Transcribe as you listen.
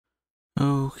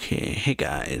Okay, hey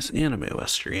guys,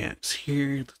 AnimeWestReacts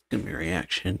here. Let's give me a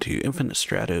reaction to Infinite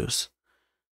Stratos,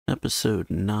 episode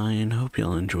 9. Hope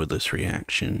y'all enjoyed this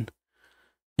reaction.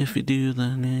 If you do,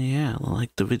 then yeah,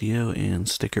 like the video and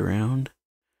stick around.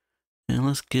 And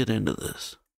let's get into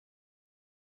this.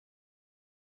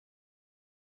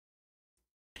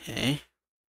 Okay,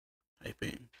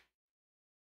 typing.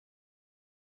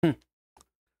 Hmm.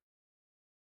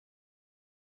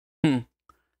 Hmm.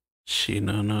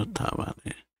 Shino no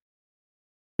Tabane.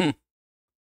 Hmm.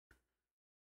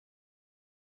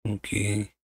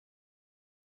 Okay.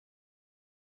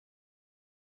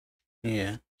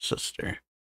 Yeah, sister.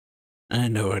 I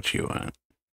know what you want.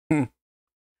 Hmm.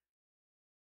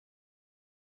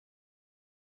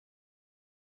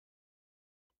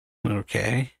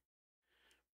 Okay.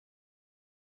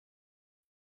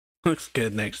 Looks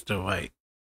good next to white.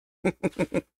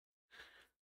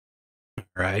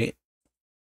 Right?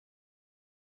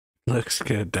 Looks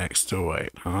good next to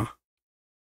white, huh?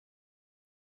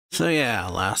 So yeah,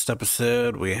 last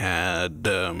episode we had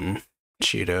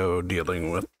Cheeto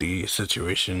dealing with the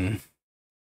situation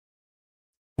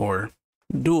or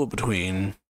duel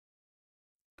between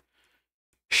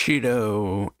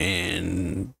Cheeto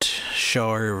and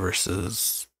Char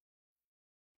versus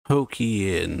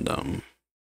Hoki and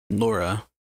Laura.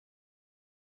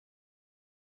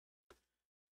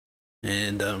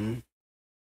 And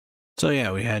so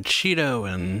yeah, we had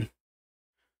Cheeto and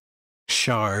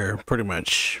Char pretty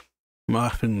much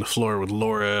mopping the floor with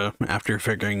Laura after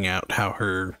figuring out how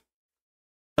her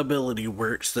ability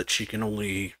works, that she can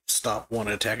only stop one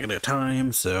attack at a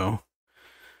time. So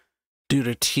due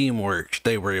to teamwork,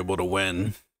 they were able to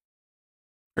win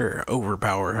or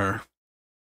overpower her.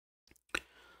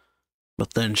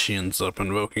 But then she ends up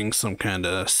invoking some kind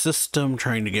of system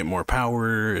trying to get more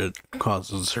power. It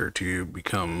causes her to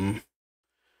become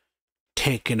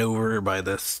taken over by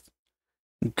this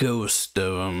ghost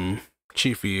of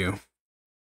Chifu,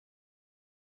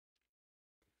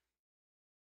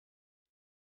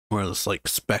 or this like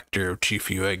specter of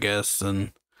Chifu, I guess,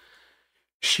 and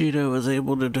Shido was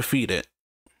able to defeat it.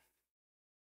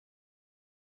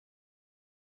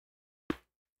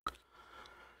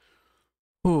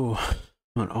 Ooh,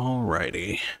 but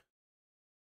alrighty.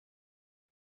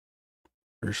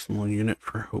 Personal unit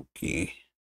for Hoki.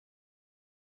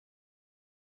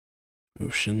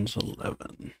 Ocean's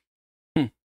 11. Hmm.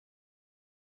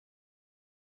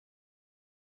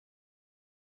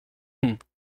 Hmm.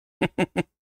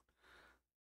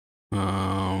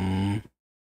 um,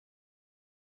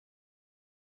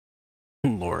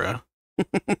 Laura.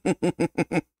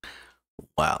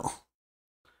 Wow.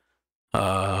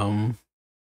 Um,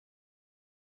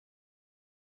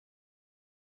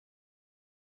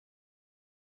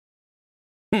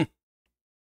 hmm.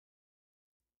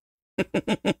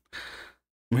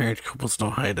 Married couples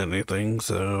don't hide anything,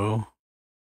 so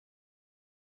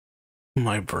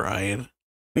my bride.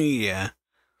 Yeah.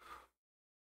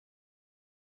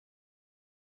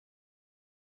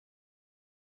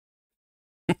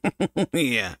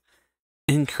 Yeah.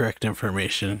 Incorrect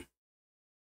information.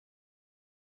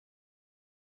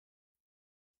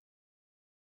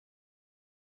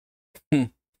 Hmm.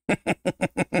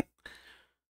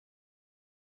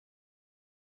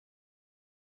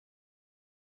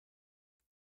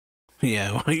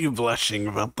 Yeah, why are you blushing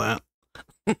about that?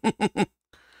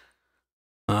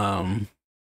 um,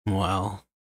 well,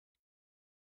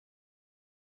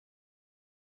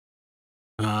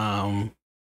 um,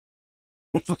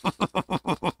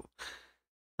 that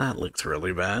looks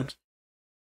really bad.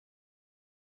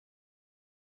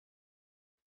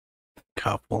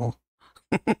 Couple.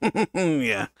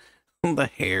 Yeah, the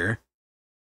hair.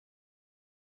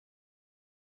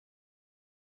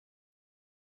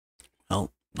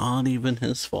 Well, not even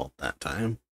his fault that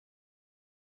time.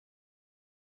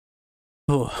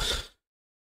 Oh,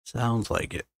 sounds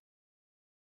like it.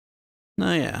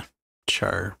 Oh yeah,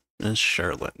 Char is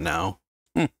Charlotte now.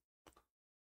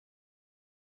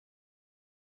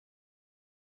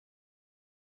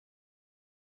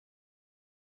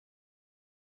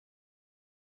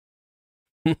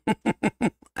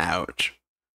 Ouch.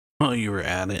 Oh, you were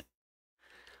at it.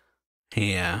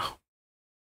 Yeah.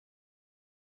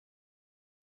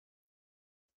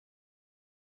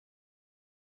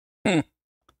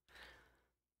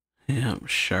 Yeah,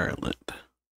 Charlotte.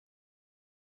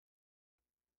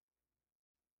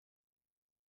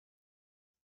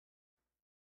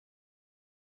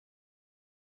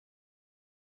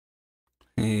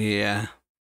 Yeah.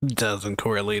 Doesn't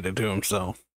correlate it to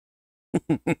himself.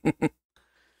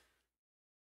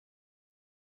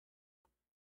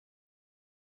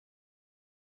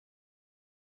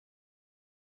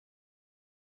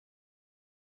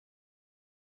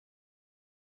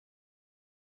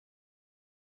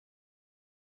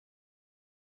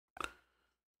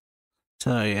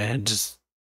 So yeah, just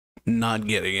not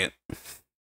getting it.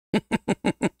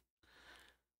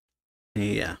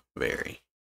 Yeah, very.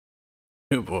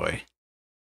 Oh boy.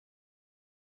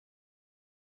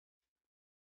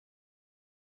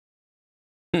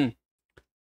 Hmm.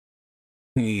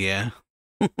 Yeah.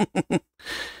 I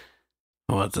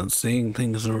wasn't seeing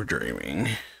things or dreaming.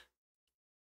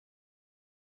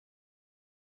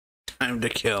 Time to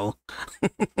kill.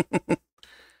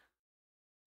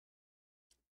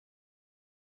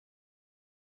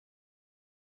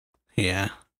 Yeah.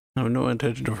 I have no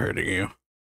intention of hurting you.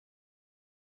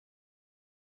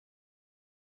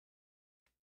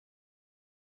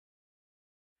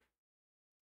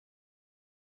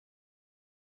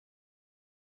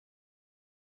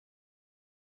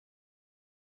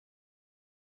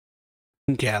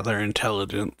 Gather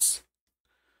intelligence.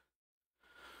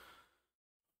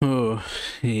 Oh,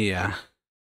 yeah.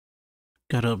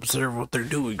 Gotta observe what they're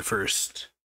doing first.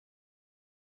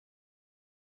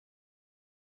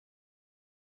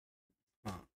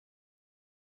 Huh.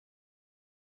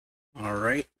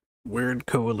 Alright. Weird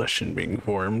coalition being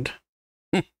formed.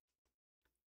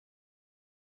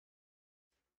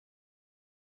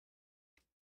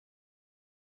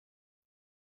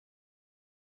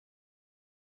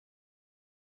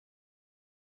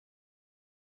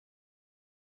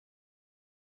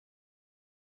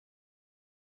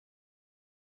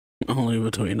 Only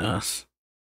between us.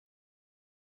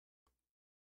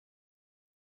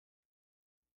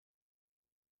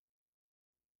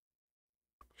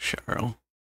 Cheryl.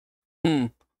 Hmm.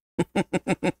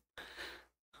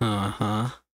 Uh-huh.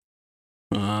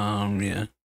 Yeah.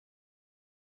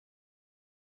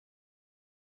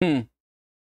 Hmm.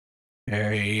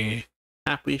 Very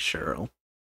happy Cheryl.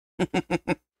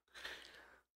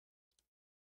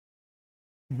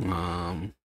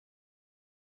 um,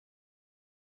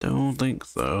 don't think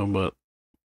so, but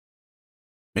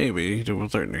maybe to a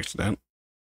certain extent.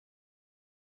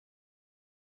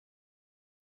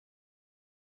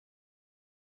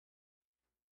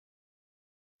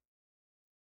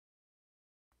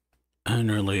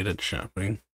 Unrelated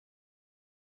shopping.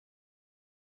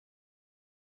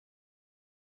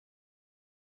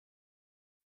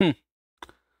 Hmm.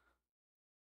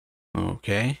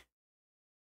 Okay.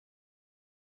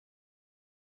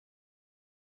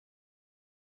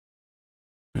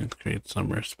 Ninth grade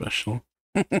summer special.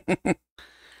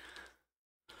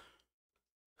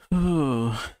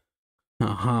 Oh,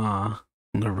 uh-huh.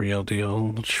 The real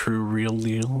deal, the true real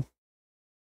deal.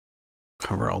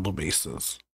 Cover all the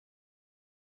bases.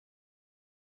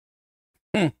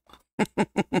 Hmm.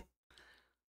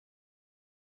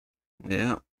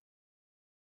 Yeah.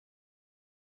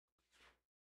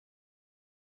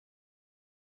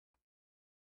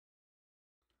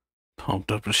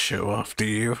 Pumped up a show off to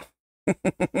you.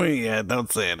 Yeah,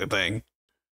 don't say anything.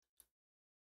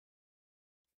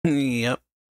 Yep.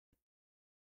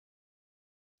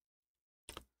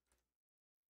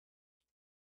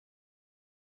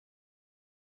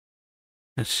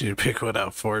 I should pick one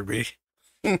out for me.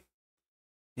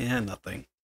 Yeah, nothing.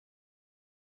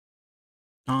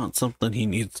 Not something he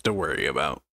needs to worry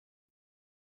about.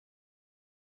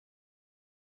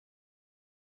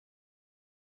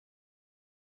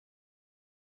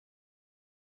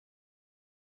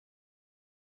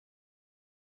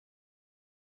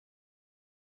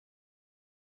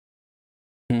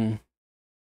 Hmm.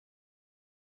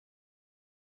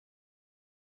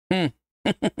 Hmm.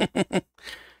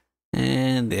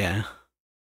 And yeah.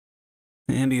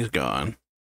 And he's gone.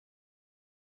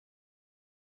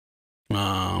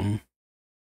 Um,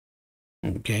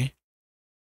 okay.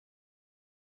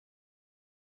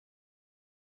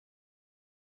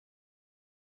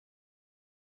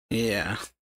 Yeah.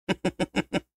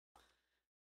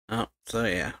 Oh, so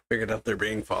yeah, figured out they're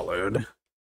being followed.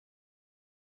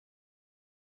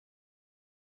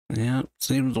 Yeah,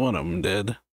 seems one of them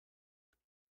did.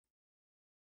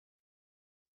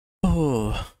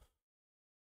 Oh,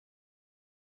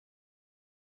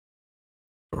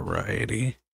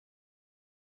 variety.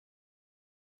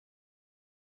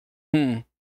 Hmm.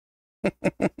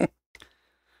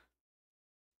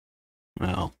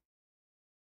 Well,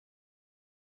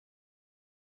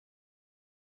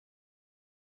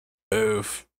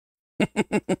 oof. They'll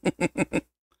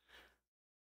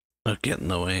get in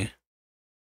the way.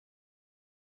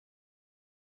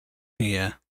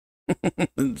 Yeah.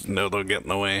 No, they'll get in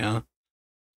the way, huh?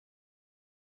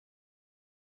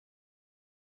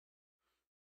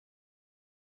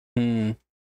 Hmm.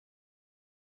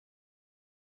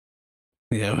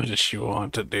 Yeah, what does she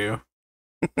want to do?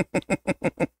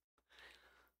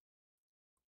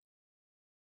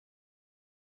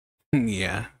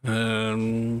 Yeah.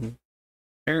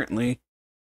 Apparently.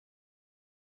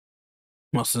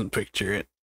 Mustn't picture it.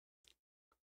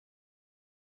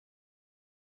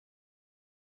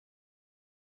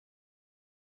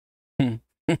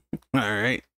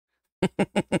 Alright.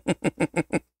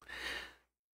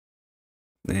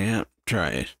 Yeah, try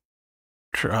it.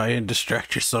 Try and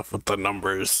distract yourself with the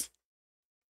numbers.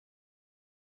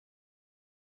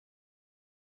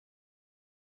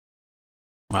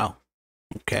 Wow.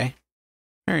 Okay.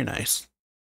 Very nice.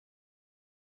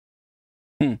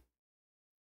 Hmm.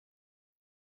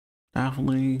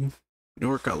 Definitely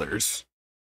your colors.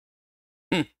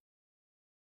 Hmm.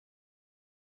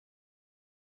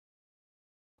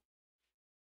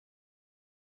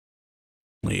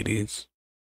 Ladies.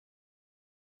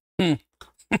 Hmm.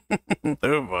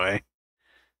 Oh boy.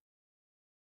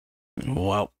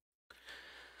 Well.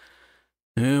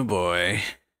 Oh boy.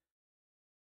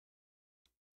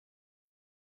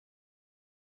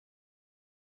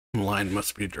 Line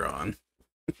must be drawn.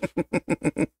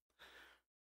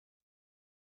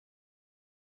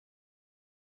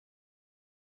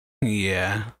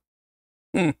 Yeah.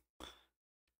 Hmm.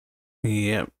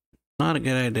 Yep. Not a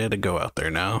good idea to go out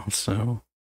there now, so.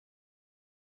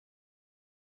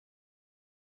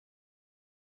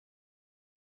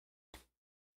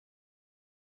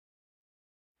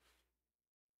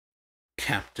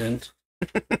 Captain.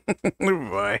 Oh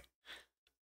boy.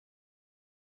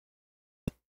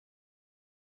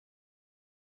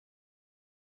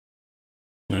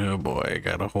 Oh boy, I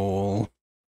got a hole.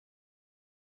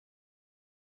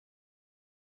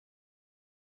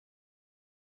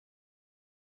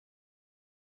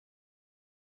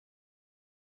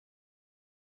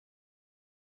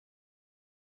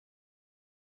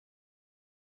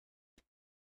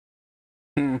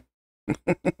 Hmm.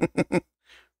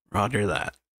 Roger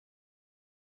that.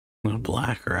 The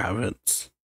black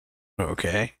rabbits.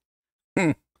 Okay.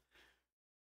 Hmm.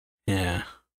 Yeah.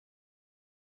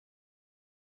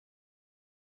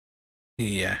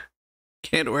 Yeah.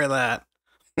 Can't wear that.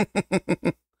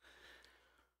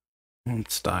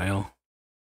 Style.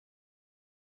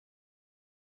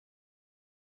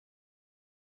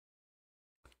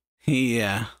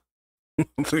 Yeah.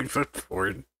 3 foot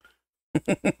forward.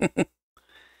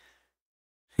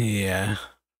 Yeah.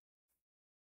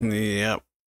 Yep.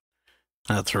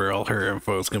 That's where all her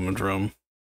info's coming from.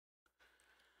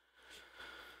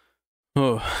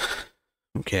 Oh.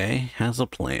 Okay. Has a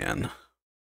plan.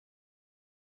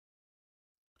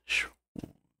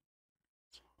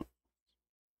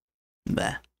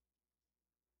 Bah.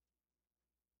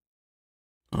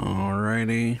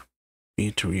 Alrighty.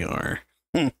 Each we are.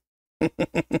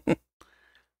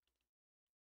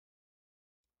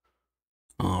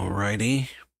 Alrighty.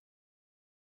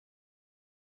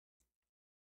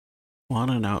 What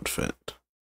an outfit.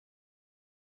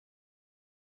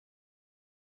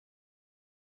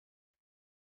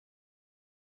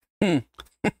 Hmm.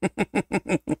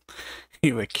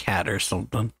 You a cat or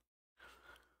something.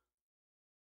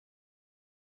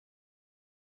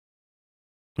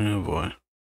 Oh boy.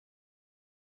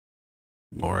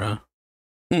 Laura.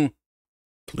 Hmm.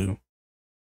 Blue.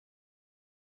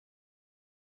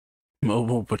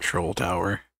 Mobile patrol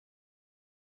tower.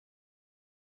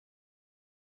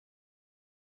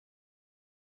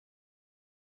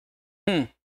 Hmm.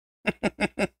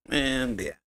 And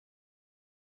yeah.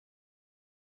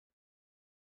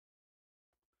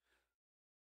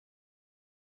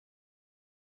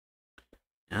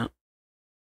 Yeah.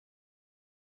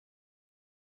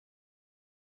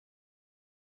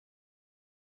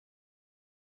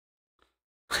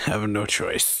 Have no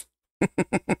choice.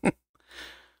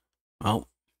 Well,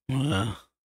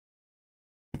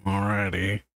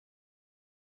 alrighty.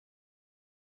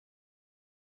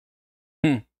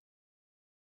 Hmm.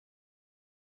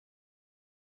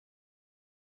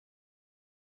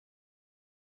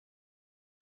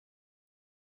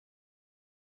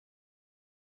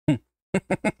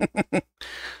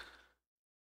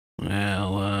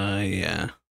 Well,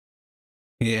 yeah.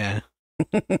 Yeah.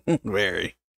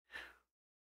 Very.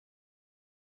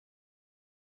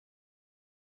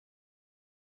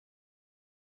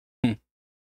 Hmm.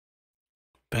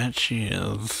 Bet she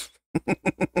is.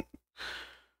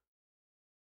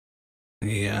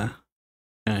 Yeah.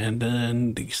 And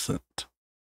indecent.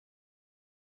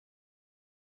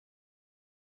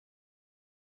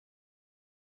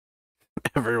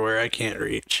 Everywhere I can't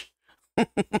reach.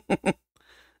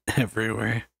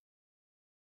 Everywhere.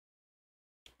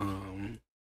 Um,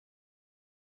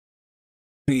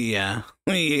 yeah.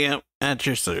 Yep. At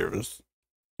your service.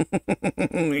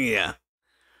 Yeah.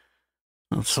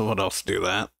 So what else do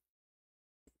that?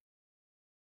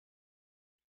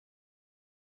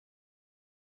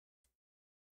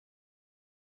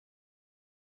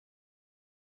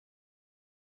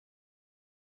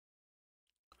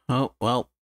 Oh, well.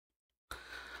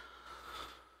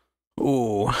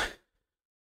 Ooh.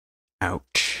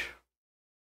 Ouch.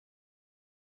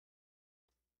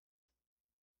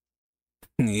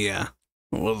 Yeah.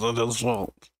 Was it his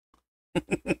fault?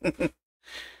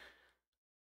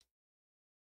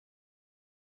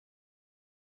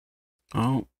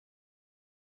 Oh.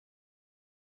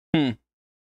 Hmm.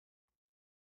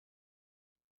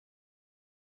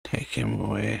 Take him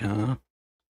away, huh?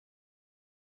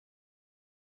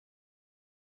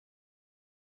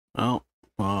 Oh.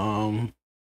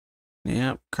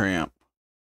 Yep, cramp.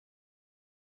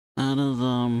 That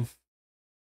is,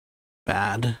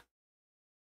 bad.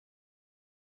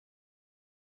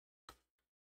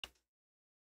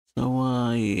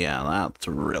 So, yeah, that's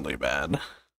really bad.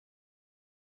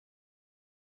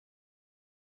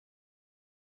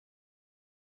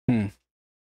 Hmm.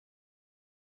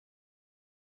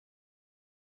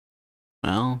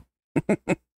 Well,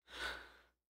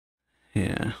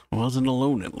 yeah, wasn't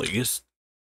alone at least.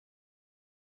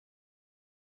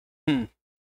 Hmm.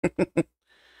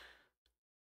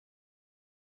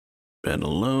 Been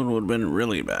alone would have been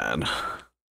really bad.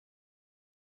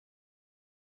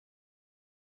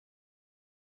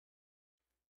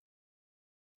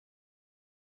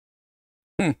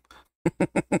 Hmm.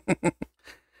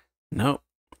 Nope.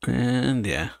 And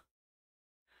yeah.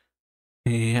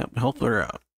 Yep, help her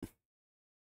out.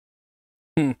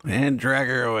 Hmm. And drag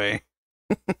her away.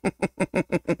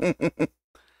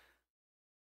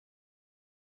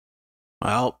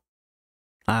 Well,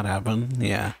 that happened.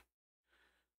 Yeah.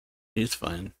 He's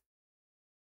fine.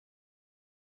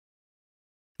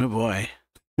 Oh boy.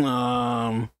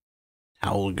 Owl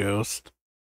ghost.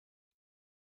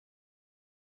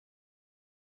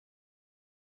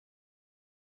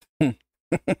 Hmm.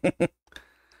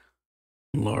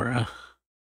 Laura.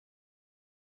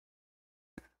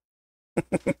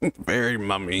 Very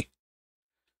mummy.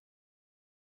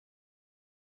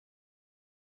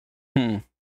 Hmm.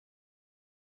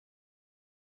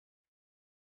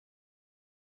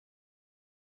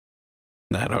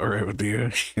 That alright with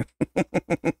you?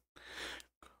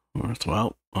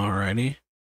 Well, alrighty.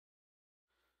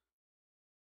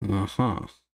 Uh-huh.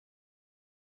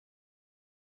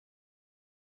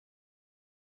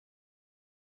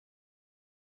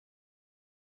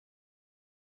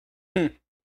 Hmm.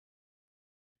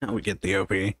 Now we get the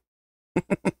OP.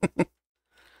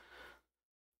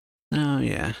 Oh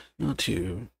yeah, not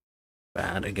too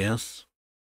bad, I guess.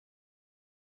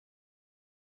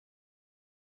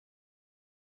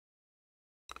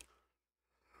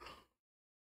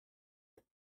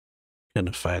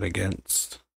 Gonna fight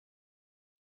against.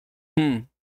 Hmm.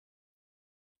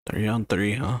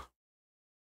 3-on-3, huh?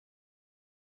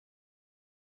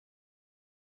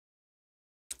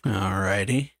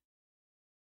 Alrighty.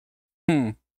 Hmm.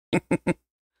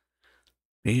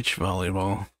 Beach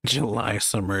volleyball. July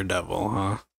summer devil,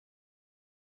 huh?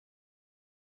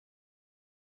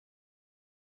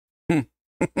 Hmm.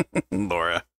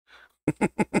 Laura.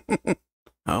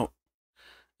 Oh,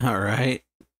 alright.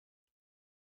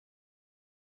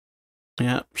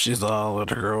 Yep, she's all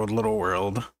at her own little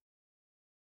world.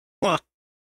 Wah.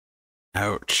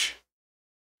 Ouch.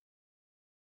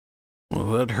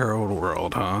 Well, at her own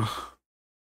world, huh?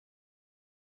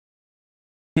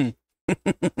 Hmm.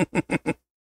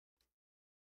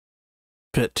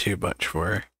 Bit too much for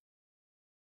her.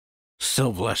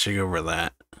 Still blushing over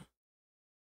that.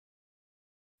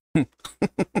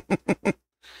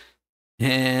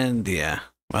 And yeah,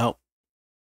 well,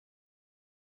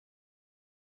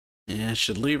 yeah,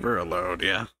 should leave her alone,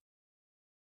 yeah.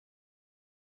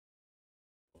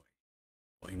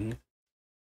 Boing.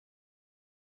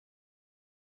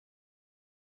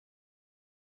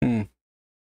 Hmm.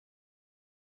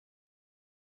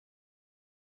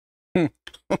 Hmm.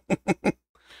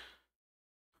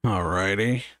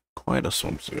 Alrighty. Quite a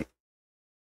swimsuit.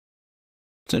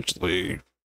 Essentially,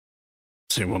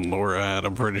 same one Laura had,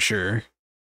 I'm pretty sure.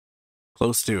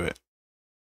 Close to it.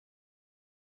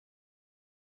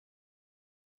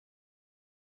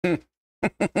 Hmm.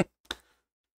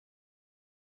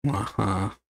 Uh-huh.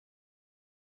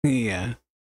 Yeah,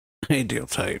 ideal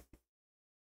type.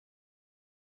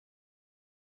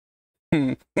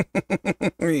 Hmm.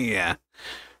 Yeah,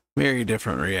 very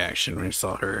different reaction when we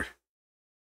saw her.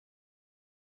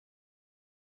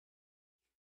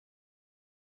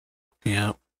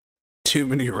 Yeah, too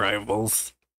many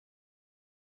rivals.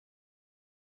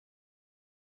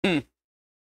 Hmm.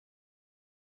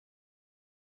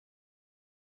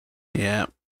 Yeah,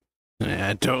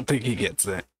 I don't think he gets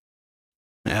it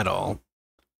at all.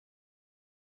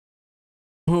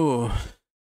 Oh,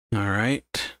 all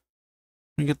right.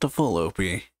 We get the full OP.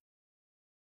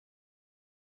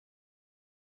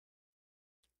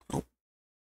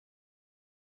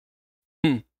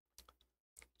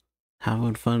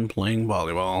 having fun playing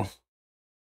volleyball.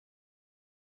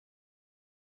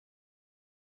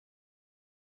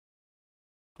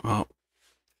 Oh.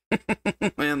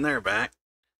 And they're back.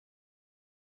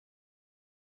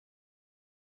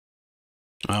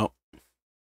 Oh.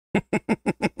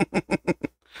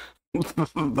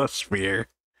 The sphere.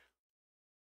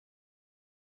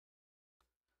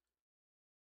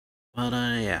 But,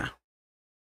 yeah.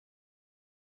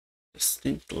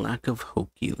 Distinct lack of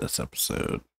hokey this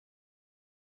episode.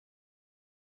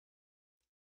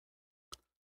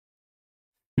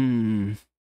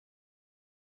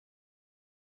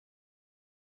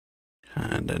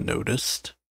 Kinda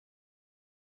noticed.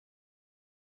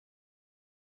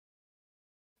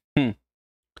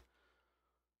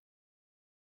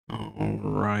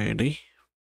 Alrighty.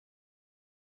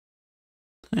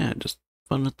 Yeah, just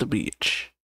fun at the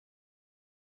beach.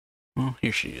 Oh,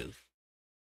 here she is.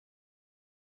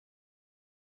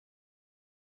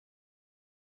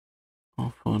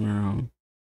 Off on her own.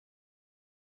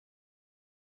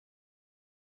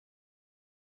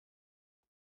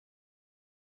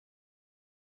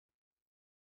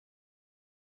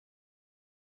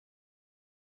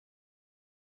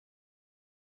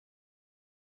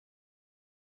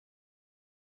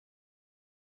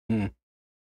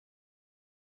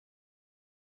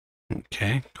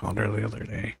 Okay, called her the other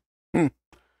day.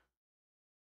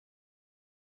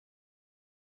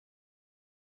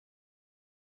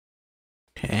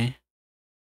 Okay.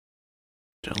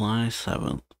 July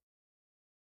 7th.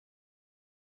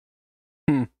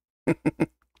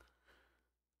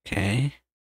 Okay.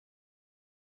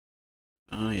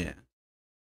 Oh, yeah.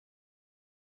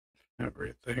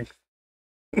 Everything.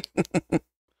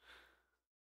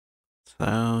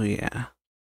 So, yeah.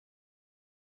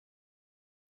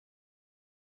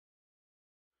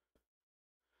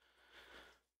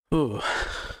 Ooh.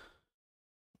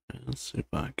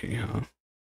 Tsubaki, huh?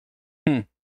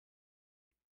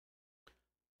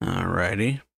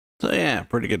 Alrighty. So, yeah,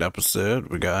 pretty good episode.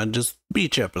 We got just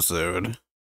beach episode.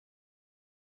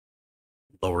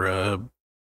 Laura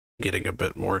getting a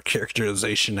bit more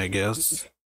characterization, I guess.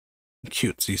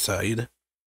 Cutesy side.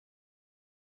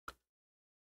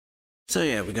 So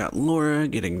yeah, we got Laura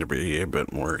getting to be a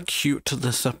bit more cute to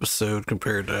this episode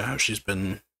compared to how she's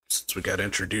been since we got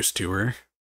introduced to her.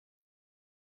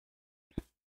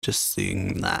 Just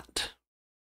seeing that.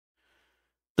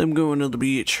 Them going to the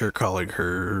beach, her calling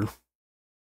her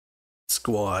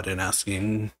squad and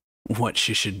asking what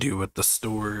she should do with the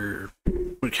store,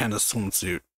 what kind of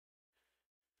swimsuit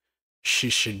she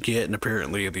should get, and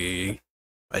apparently the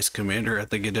vice commander, I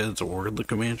think it is, or the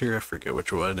commander, I forget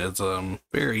which one, is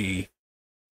very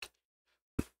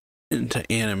into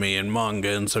anime and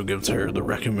manga, and so gives her the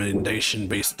recommendation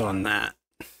based on that.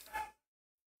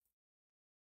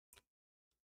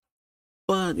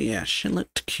 But yeah, she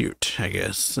looked cute, I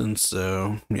guess, and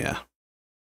so yeah,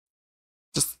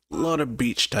 just a lot of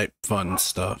beach type fun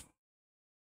stuff.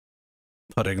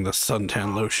 Putting the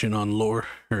suntan lotion on Laura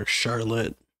or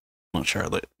Charlotte, not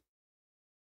Charlotte.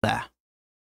 Ah,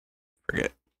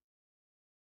 forget.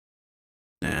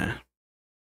 Nah,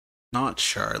 not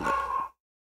Charlotte.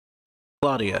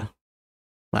 Claudia.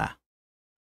 Ah,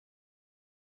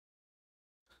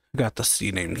 got the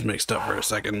C names mixed up for a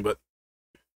second, but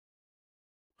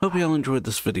hope y'all enjoyed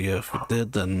this video. If you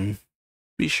did, then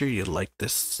be sure you like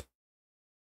this.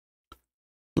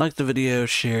 Like the video,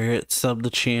 share it, sub the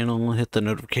channel, hit the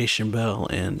notification bell,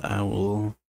 and I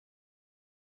will...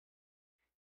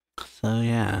 So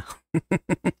yeah.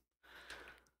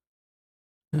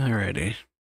 Alrighty.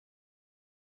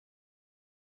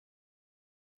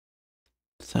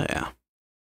 So yeah.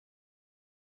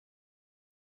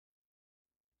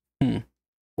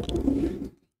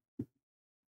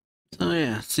 So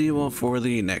yeah, see you all for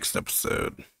the next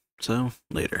episode. So,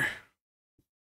 later.